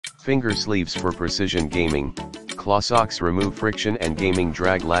Finger sleeves for precision gaming. ClawSocks remove friction and gaming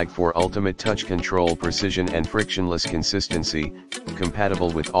drag lag for ultimate touch control, precision and frictionless consistency,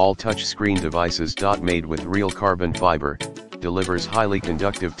 compatible with all touchscreen devices. Made with real carbon fiber, delivers highly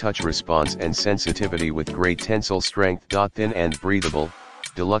conductive touch response and sensitivity with great tensile strength. Thin and breathable,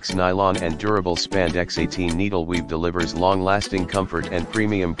 deluxe nylon and durable spandex 18 needle weave delivers long-lasting comfort and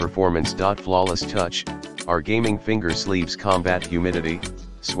premium performance. Flawless touch. Our gaming finger sleeves combat humidity,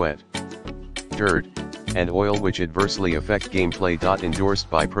 sweat, dirt, and oil which adversely affect gameplay. Endorsed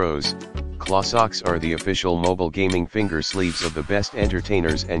by pros, ClawSocks are the official mobile gaming finger sleeves of the best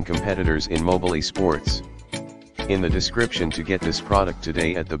entertainers and competitors in mobile esports. In the description to get this product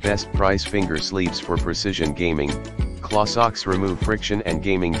today at the best price. Finger sleeves for precision gaming. ClawSocks remove friction and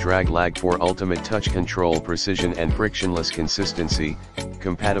gaming drag lag for ultimate touch control, precision and frictionless consistency,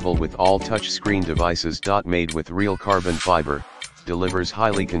 compatible with all touchscreen devices. Made with real carbon fiber, delivers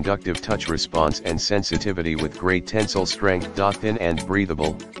highly conductive touch response and sensitivity with great tensile strength. Thin and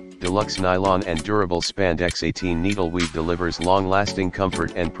breathable, deluxe nylon and durable spandex 18 needle weave delivers long-lasting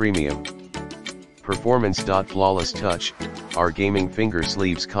comfort and premium performance. Flawless touch. Our gaming finger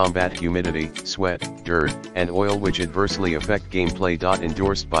sleeves combat humidity, sweat, dirt, and oil which adversely affect gameplay.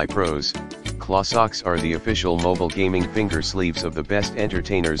 Endorsed by pros, ClawSocks are the official mobile gaming finger sleeves of the best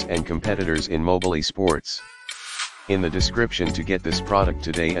entertainers and competitors in mobile esports. In the description to get this product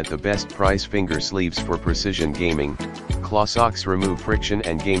today at the best price. Finger sleeves for precision gaming. ClawSocks remove friction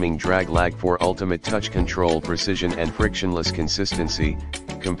and gaming drag lag for ultimate touch control, precision and frictionless consistency,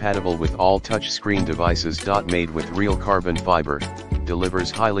 compatible with all touchscreen devices. Made with real carbon fiber, delivers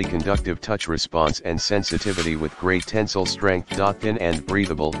highly conductive touch response and sensitivity with great tensile strength. Thin and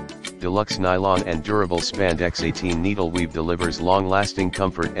breathable, deluxe nylon and durable spandex 18 needle weave delivers long-lasting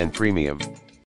comfort and premium